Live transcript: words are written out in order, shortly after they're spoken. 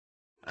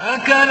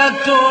أكل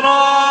التراب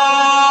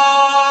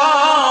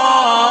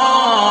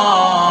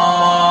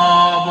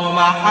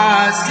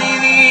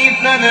محاسني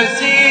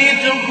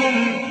فنسيتكم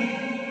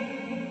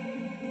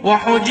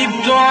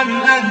وحجبت عن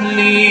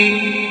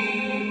أهلي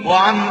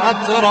وعن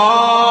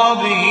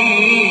أترابي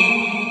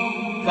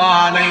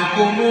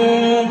فعليكم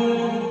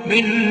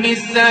مني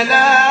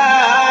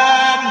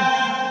السلام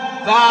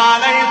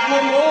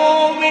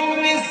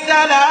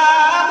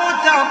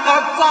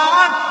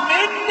تقطعت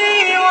مني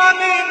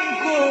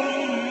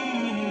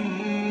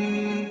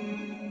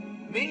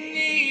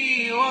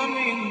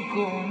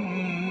ومنكم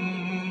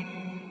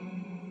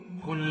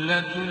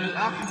خلة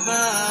الأحباب.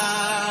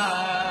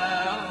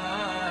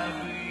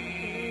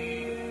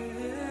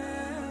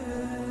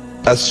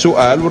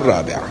 السؤال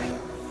الرابع: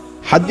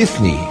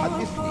 حدثني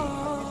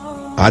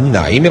عن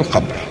نعيم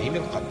القبر.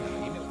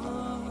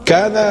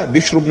 كان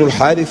بشر بن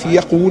الحارث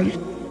يقول: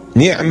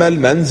 نعم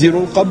المنزل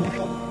القبر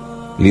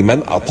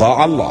لمن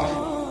أطاع الله.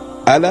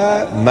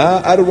 ألا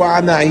ما أروع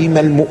نعيم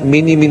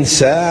المؤمن من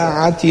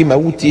ساعة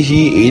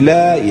موته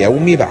إلى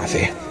يوم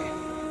بعثه.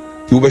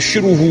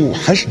 يبشره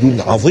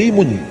حشد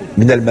عظيم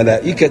من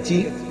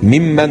الملائكة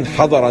ممن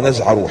حضر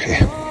نزع روحه: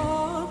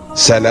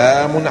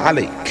 سلام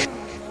عليك،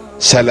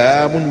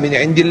 سلام من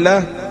عند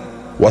الله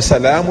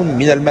وسلام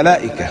من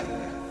الملائكة.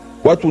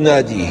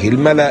 وتناديه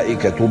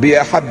الملائكة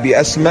بأحب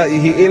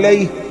أسمائه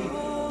إليه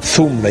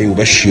ثم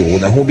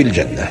يبشرونه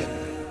بالجنة.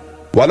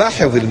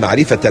 ولاحظ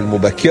المعرفة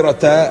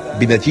المبكرة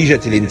بنتيجة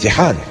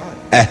الامتحان،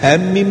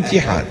 أهم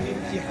امتحان.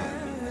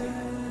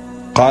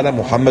 قال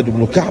محمد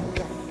بن كعب: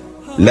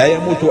 لا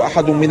يموت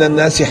أحد من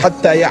الناس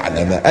حتى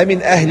يعلم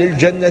أمن أهل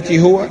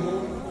الجنة هو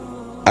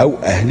أو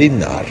أهل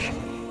النار.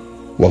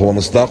 وهو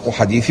مصداق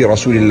حديث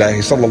رسول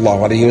الله صلى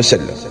الله عليه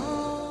وسلم: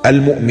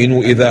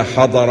 المؤمن إذا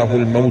حضره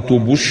الموت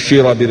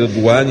بشر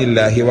برضوان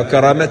الله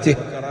وكرامته،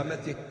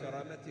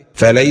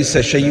 فليس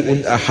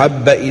شيء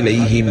أحب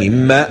إليه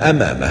مما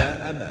أمامه.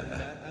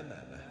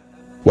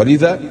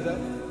 ولذا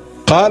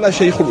قال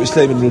شيخ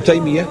الإسلام ابن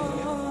تيمية: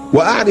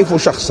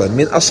 وأعرف شخصا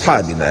من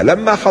أصحابنا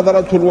لما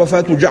حضرته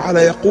الوفاة جعل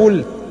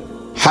يقول: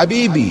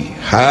 حبيبي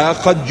ها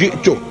قد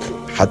جئتك،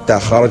 حتى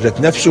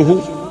خرجت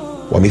نفسه،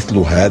 ومثل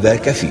هذا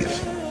كثير.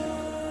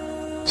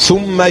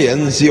 ثم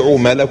ينزع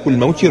ملك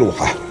الموت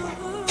روحه،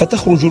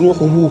 فتخرج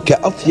روحه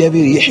كأطيب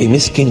ريح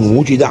مسك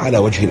وجد على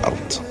وجه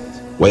الأرض،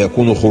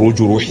 ويكون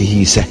خروج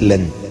روحه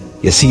سهلا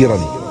يسيرا،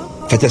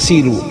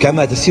 فتسيل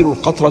كما تسيل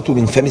القطرة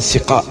من فم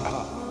السقاء.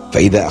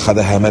 فإذا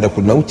أخذها ملك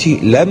الموت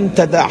لم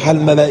تدعها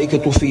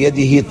الملائكة في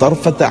يده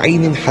طرفة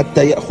عين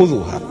حتى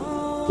يأخذوها،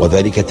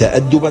 وذلك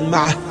تأدبا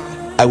معه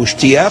أو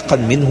اشتياقا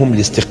منهم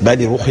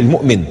لاستقبال روح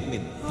المؤمن،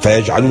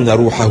 فيجعلون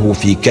روحه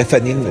في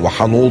كفن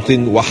وحنوط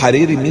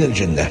وحرير من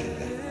الجنة.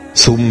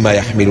 ثم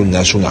يحمل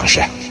الناس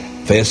نعشه،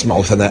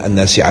 فيسمع ثناء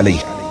الناس عليه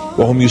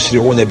وهم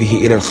يسرعون به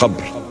إلى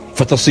القبر،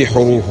 فتصيح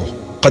روحه: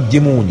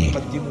 قدموني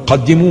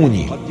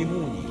قدموني،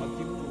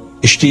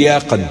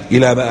 اشتياقا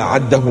إلى ما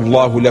أعده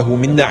الله له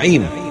من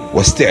نعيم،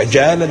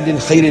 واستعجالا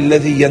للخير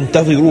الذي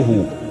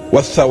ينتظره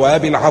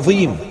والثواب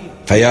العظيم،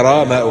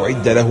 فيرى ما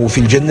أعد له في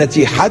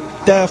الجنة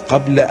حتى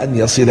قبل أن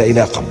يصل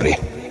إلى قبره.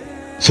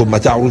 ثم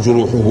تعرج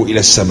روحه إلى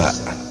السماء،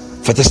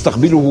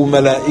 فتستقبله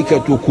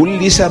ملائكة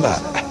كل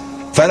سماء،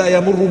 فلا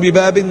يمر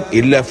بباب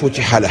إلا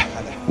فتح له،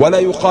 ولا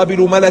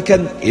يقابل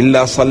ملكا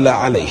إلا صلى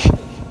عليه،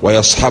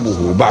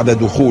 ويصحبه بعد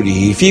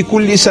دخوله في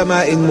كل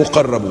سماء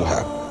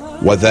مقربها،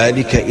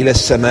 وذلك إلى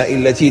السماء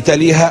التي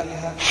تليها،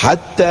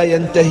 حتى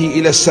ينتهي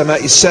إلى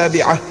السماء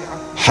السابعة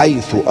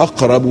حيث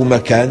أقرب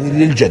مكان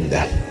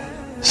للجنة.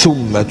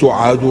 ثم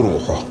تعاد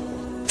روحه،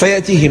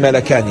 فيأتيه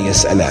ملكان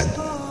يسألان،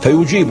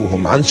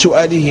 فيجيبهم عن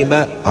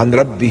سؤالهما عن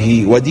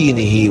ربه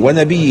ودينه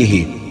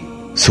ونبيه،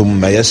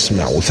 ثم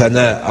يسمع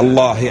ثناء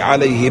الله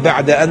عليه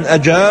بعد أن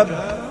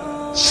أجاب: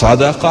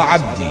 صدق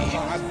عبدي.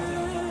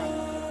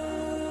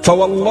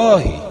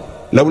 فوالله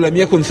لو لم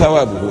يكن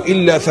ثوابه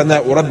إلا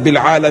ثناء رب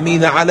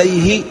العالمين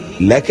عليه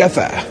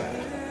لكفاه.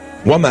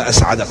 وما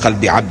أسعد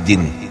قلب عبد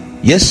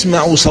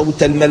يسمع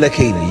صوت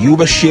الملكين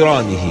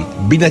يبشرانه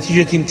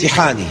بنتيجة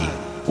امتحانه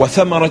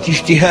وثمرة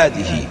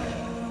اجتهاده: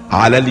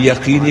 على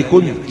اليقين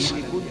كنت،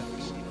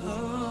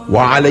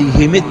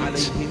 وعليه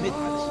مت،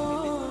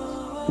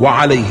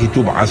 وعليه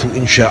تبعث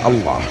إن شاء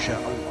الله.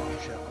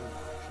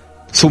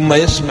 ثم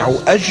يسمع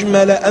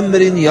أجمل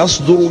أمر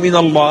يصدر من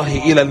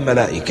الله إلى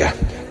الملائكة: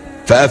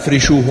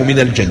 فأفرشوه من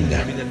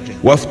الجنة،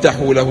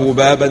 وافتحوا له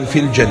بابا في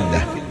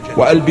الجنة،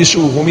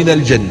 وألبسوه من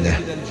الجنة،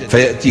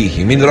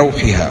 فيأتيه من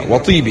روحها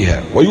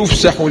وطيبها،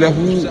 ويفسح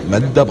له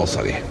مد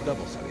بصره.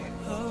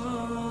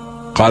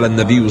 قال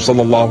النبي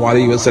صلى الله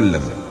عليه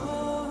وسلم: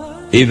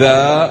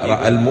 إذا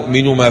رأى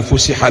المؤمن ما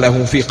فسح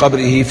له في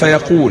قبره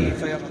فيقول: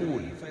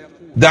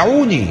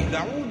 دعوني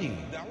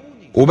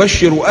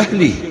أبشر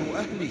أهلي،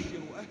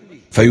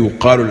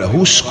 فيقال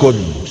له: اسكن،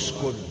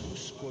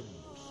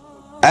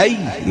 أي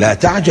لا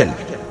تعجل،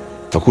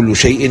 فكل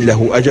شيء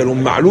له أجل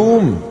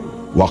معلوم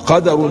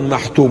وقدر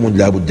محتوم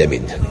لا بد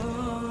منه.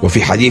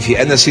 وفي حديث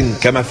أنس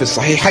كما في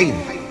الصحيحين: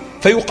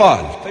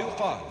 فيقال: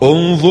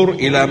 انظر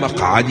إلى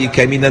مقعدك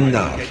من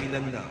النار،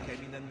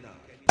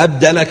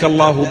 أبدلك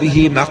الله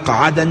به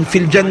مقعدا في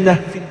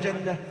الجنة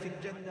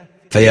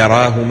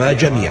فيراهما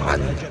جميعا،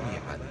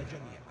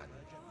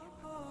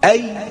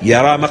 أي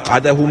يرى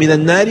مقعده من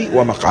النار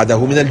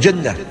ومقعده من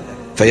الجنة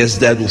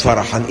فيزداد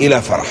فرحا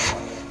إلى فرح،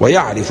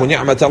 ويعرف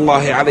نعمة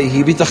الله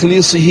عليه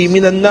بتخليصه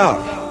من النار،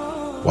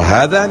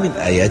 وهذا من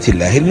آيات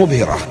الله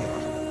المبهرة.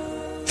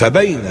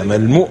 فبينما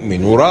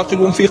المؤمن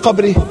راقد في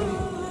قبره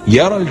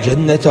يرى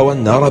الجنة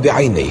والنار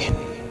بعينيه،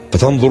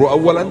 فتنظر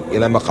أولا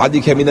إلى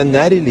مقعدك من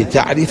النار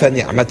لتعرف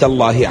نعمة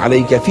الله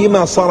عليك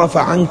فيما صرف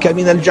عنك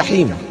من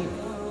الجحيم،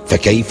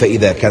 فكيف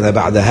إذا كان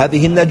بعد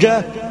هذه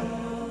النجاة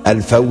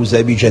الفوز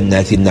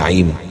بجنات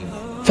النعيم؟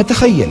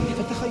 فتخيل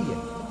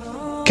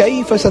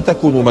كيف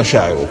ستكون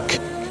مشاعرك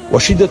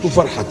وشدة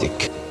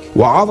فرحتك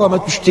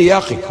وعظمة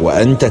اشتياقك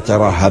وأنت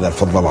ترى هذا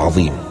الفضل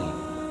العظيم.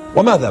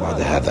 وماذا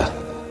بعد هذا؟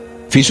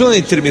 في سنن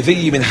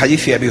الترمذي من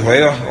حديث أبي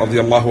هريرة رضي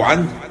الله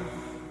عنه: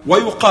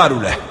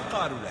 ويقال له: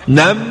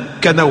 نم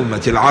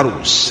كنومة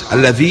العروس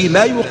الذي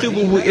لا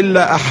يوقظه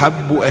إلا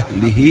أحب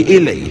أهله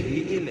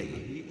إليه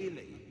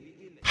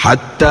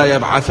حتى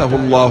يبعثه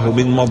الله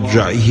من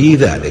مضجعه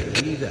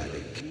ذلك.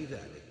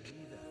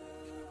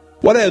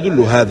 ولا يدل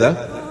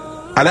هذا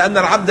على أن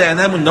العبد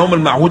ينام النوم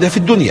المعهود في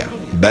الدنيا،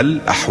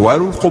 بل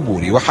أحوال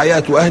القبور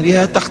وحياة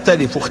أهلها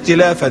تختلف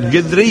اختلافا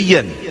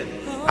جذريا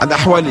عن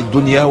أحوال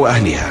الدنيا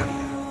وأهلها.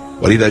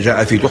 ولذا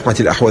جاء في تحفة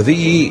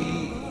الأحوذي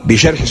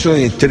بشرح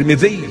سنن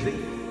الترمذي: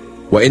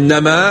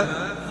 وإنما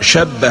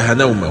شبه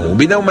نومه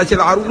بنومة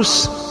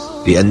العروس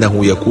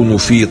لأنه يكون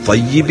في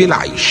طيب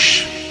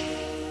العيش.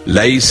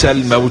 ليس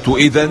الموت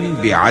إذن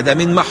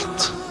بعدم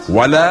محض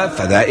ولا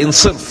فداء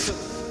صرف،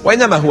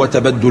 وإنما هو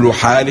تبدل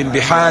حال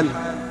بحال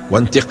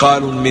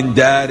وانتقال من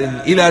دار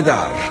إلى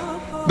دار.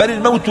 بل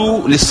الموت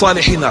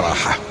للصالحين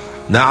راحة،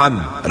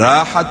 نعم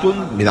راحة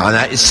من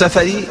عناء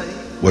السفر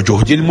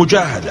وجهد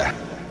المجاهدة،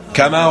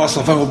 كما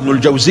وصفه ابن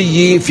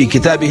الجوزي في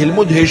كتابه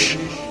المدهش: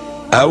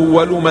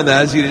 أول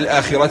منازل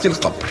الآخرة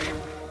القبر.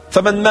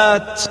 فمن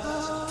مات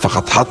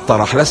فقد حط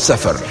رحل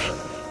السفر،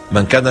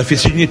 من كان في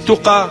سجن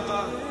التقى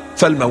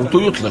فالموت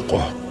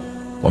يطلقه،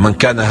 ومن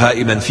كان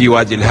هائما في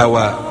وادي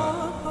الهوى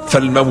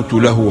فالموت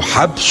له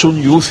حبس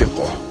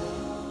يوثقه.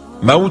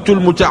 موت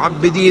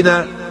المتعبدين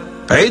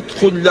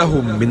عتق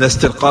لهم من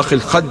استرقاق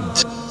الخد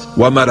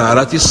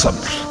ومرارة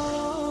الصبر،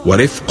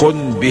 ورفق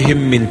بهم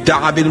من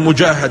تعب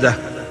المجاهدة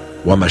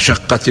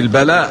ومشقة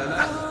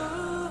البلاء.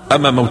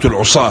 أما موت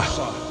العصاة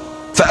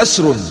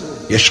فأسر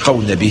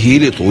يشقون به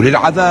لطول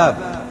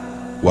العذاب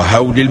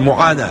وهول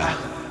المعاناة.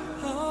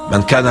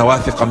 من كان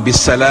واثقا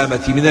بالسلامة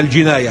من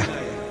الجناية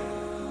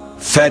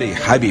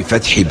فرح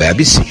بفتح باب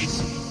السجن.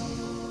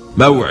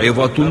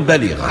 موعظة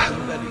بليغة.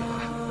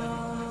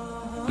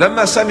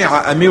 لما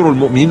سمع أمير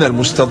المؤمنين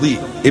المستضيء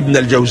ابن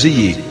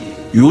الجوزي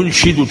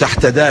ينشد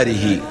تحت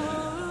داره: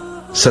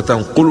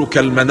 ستنقلك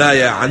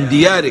المنايا عن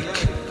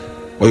ديارك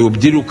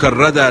ويبدلك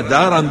الردى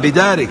دارا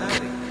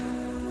بدارك،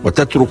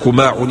 وتترك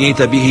ما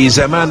عنيت به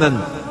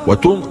زمانا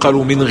وتنقل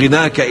من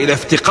غناك إلى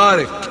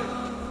افتقارك،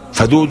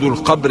 فدود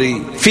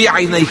القبر في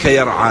عينيك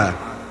يرعى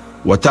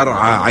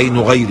وترعى عين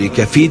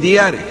غيرك في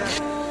ديارك.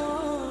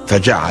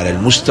 فجعل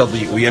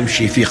المستضيء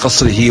يمشي في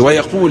قصره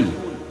ويقول: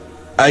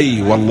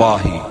 أي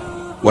والله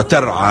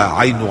وترعى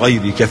عين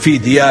غيرك في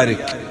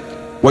ديارك،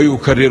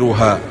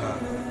 ويكررها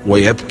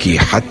ويبكي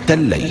حتى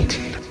الليل.